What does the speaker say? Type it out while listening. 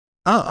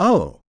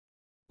Oh,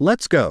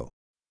 let's go.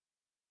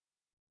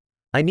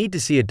 I need to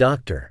see a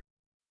doctor.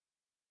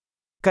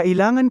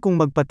 Kailangan kong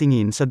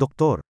magpatingin sa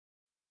doktor.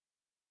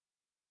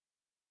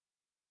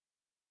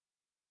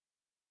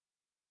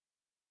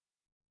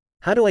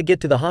 How do I get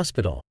to the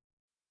hospital?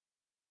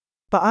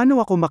 Paano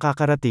ako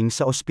makakarating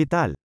sa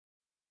ospital?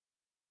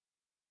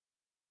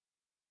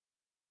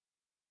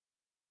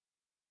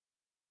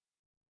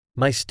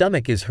 My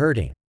stomach is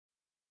hurting.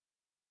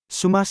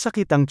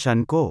 Sumasakit ang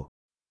tiyan ko.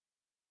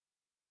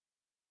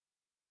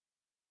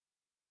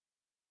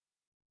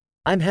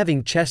 I'm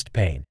having chest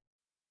pain.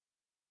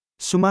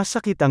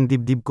 Sumasakit ang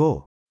dibdib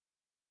ko.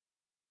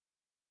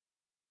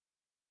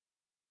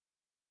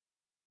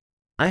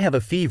 I have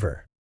a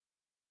fever.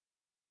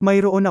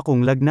 Mayroon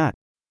akong lagnat.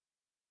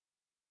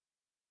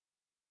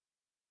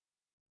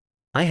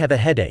 I have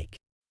a headache.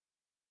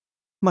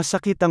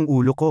 Masakit ang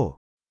ulo ko.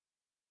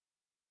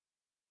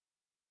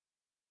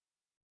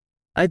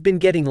 I've been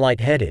getting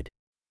lightheaded.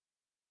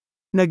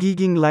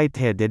 Nagiging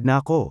lightheaded na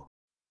ako.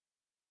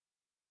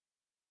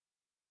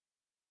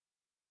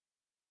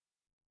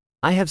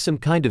 I have some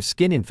kind of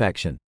skin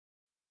infection.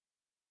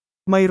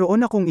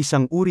 Mayroon akong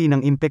isang uri ng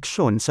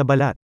impeksyon sa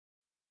balat.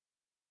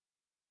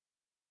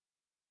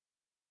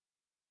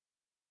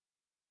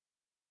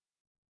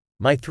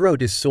 My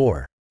throat is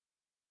sore.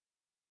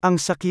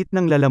 Ang sakit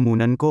ng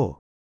lalamunan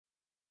ko.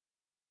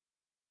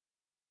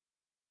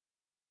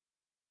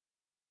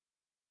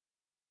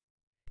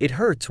 It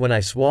hurts when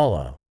I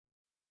swallow.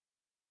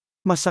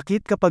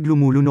 Masakit kapag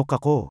lumulunok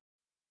ako.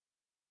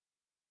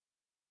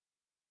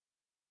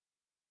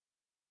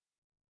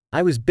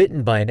 I was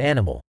bitten by an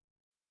animal.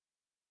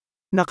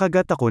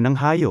 Nakagat ako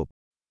ng hayop.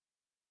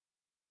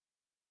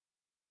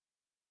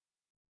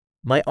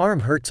 My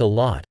arm hurts a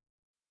lot.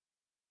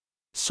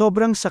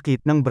 Sobrang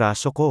sakit ng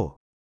braso ko.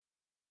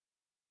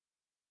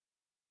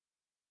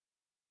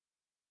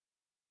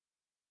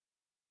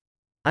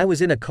 I was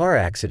in a car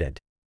accident.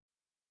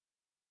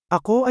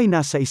 Ako ay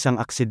nasa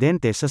isang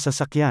aksidente sa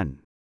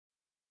sasakyan.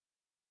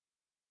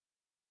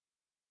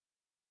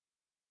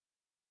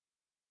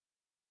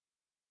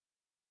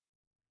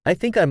 I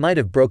think I might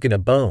have broken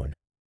a bone.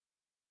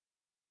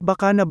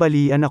 Baka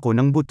nabalian ako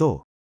ng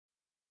buto.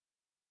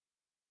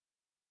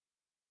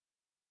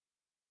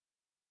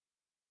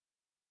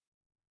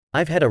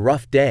 I've had a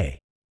rough day.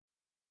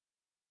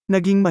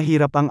 Naging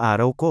mahirap ang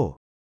araw ko.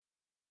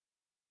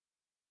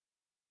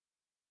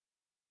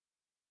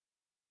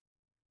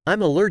 I'm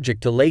allergic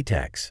to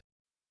latex.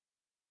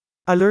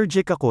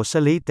 Allergic ako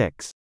sa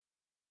latex.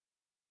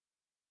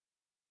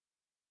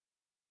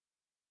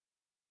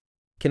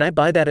 Can I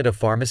buy that at a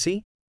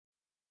pharmacy?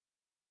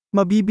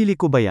 Mabibili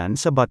ko ba yan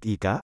sa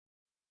Batika?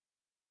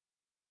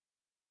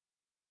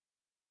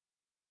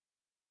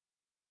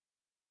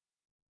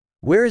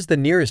 Where is the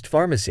nearest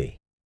pharmacy?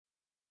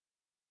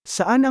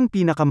 Saan ang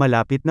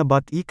pinakamalapit na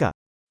Batika?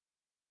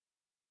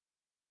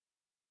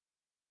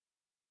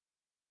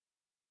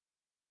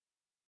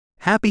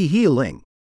 Happy healing!